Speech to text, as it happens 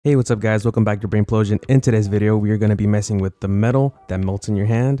Hey, what's up guys? Welcome back to Brainplosion. In today's video, we are going to be messing with the metal that melts in your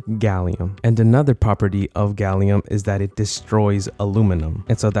hand, gallium. And another property of gallium is that it destroys aluminum.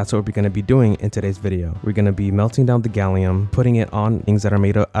 And so that's what we're going to be doing in today's video. We're going to be melting down the gallium, putting it on things that are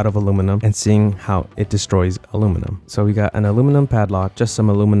made out of aluminum and seeing how it destroys aluminum. So we got an aluminum padlock, just some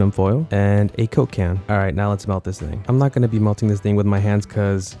aluminum foil and a Coke can. All right, now let's melt this thing. I'm not going to be melting this thing with my hands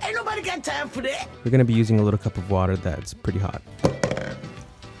because ain't nobody got time for that. We're going to be using a little cup of water that's pretty hot.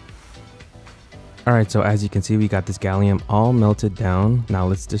 Alright, so as you can see, we got this gallium all melted down. Now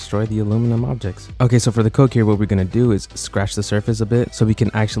let's destroy the aluminum objects. Okay, so for the Coke here, what we're going to do is scratch the surface a bit so we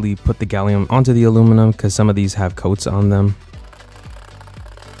can actually put the gallium onto the aluminum because some of these have coats on them.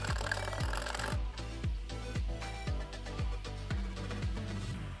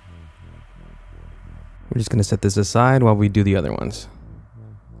 We're just going to set this aside while we do the other ones.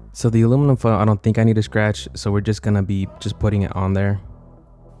 So the aluminum foil, I don't think I need to scratch, so we're just going to be just putting it on there.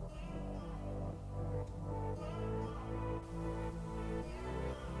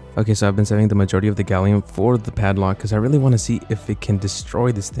 Okay, so I've been saving the majority of the gallium for the padlock because I really want to see if it can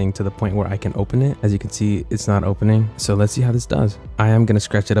destroy this thing to the point where I can open it. As you can see, it's not opening. So let's see how this does. I am going to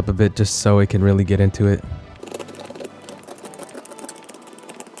scratch it up a bit just so it can really get into it.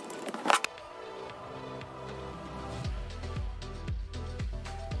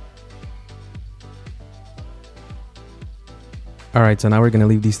 All right, so now we're going to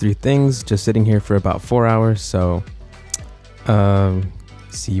leave these three things just sitting here for about 4 hours. So,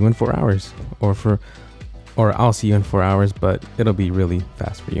 see you in 4 hours, or I'll see you in 4 hours, but it'll be really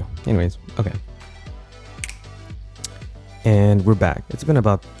fast for you. Anyways, okay. And we're back. It's been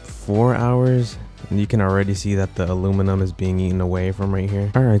about 4 hours and you can already see that the aluminum is being eaten away from right here.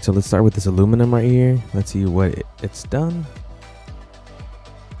 All right, so let's start with this aluminum right here. Let's see what it's done.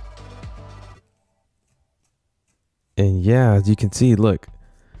 And yeah, as you can see, look,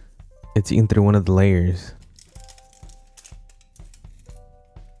 it's eaten through one of the layers.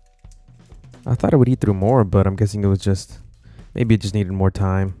 I thought it would eat through more, but I'm guessing it was just, maybe it just needed more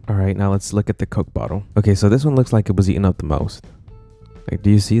time. All right, now let's look at the Coke bottle. Okay, so this one looks like it was eaten up the most. Like,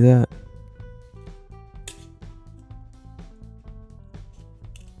 do you see that?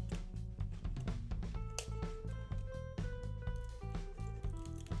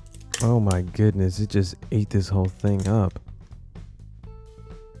 Oh my goodness, it just ate this whole thing up.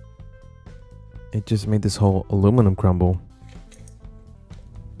 It just made this whole aluminum crumble.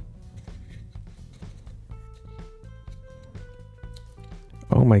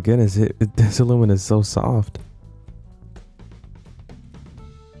 Oh my goodness, this aluminum is so soft.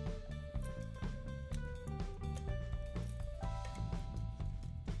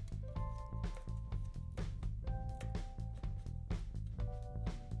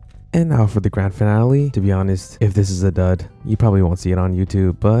 And now for the grand finale. To be honest, if this is a dud, you probably won't see it on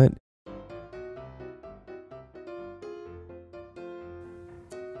YouTube, but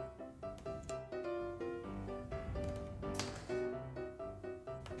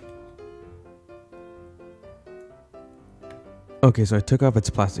okay, so I took off its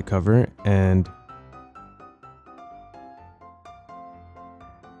plastic cover and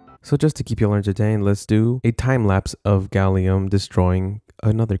so just to keep you all entertained, let's do a time lapse of gallium destroying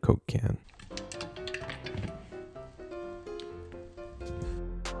another Coke can.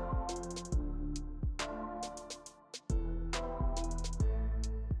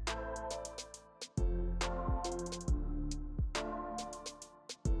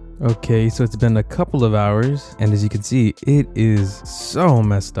 Okay, so it's been a couple of hours, and as you can see, it is so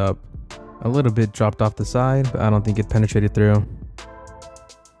messed up. A little bit dropped off the side, but I don't think it penetrated through.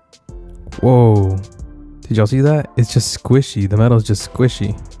 Whoa. Did y'all see that? It's just squishy. The metal is just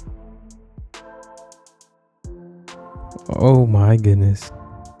squishy. Oh my goodness.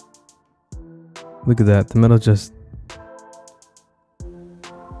 Look at that. The metal just...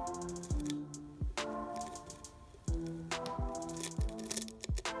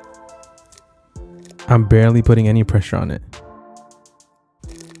 I'm barely putting any pressure on it.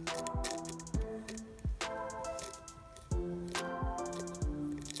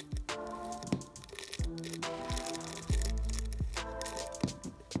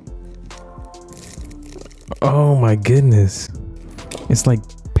 Oh my goodness. It's like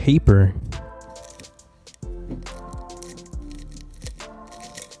paper.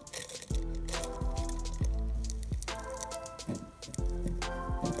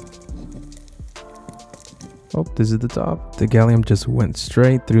 Oh, this is the top. The gallium just went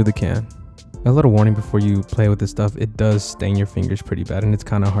straight through the can. A little warning before you play with this stuff, it does stain your fingers pretty bad and it's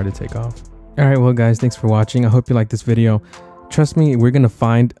kind of hard to take off. All right, well guys, thanks for watching. I hope you liked this video. Trust me, we're gonna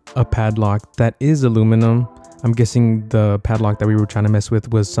find a padlock that is aluminum I'm guessing the padlock that we were trying to mess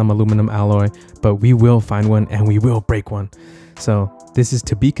with was some aluminum alloy, but we will find one and we will break one. So this is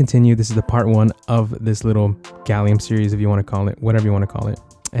to be continued. This is the part 1 of this little gallium series, if you want to call it, whatever you want to call it.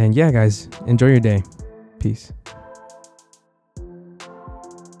 And yeah, guys, enjoy your day. Peace.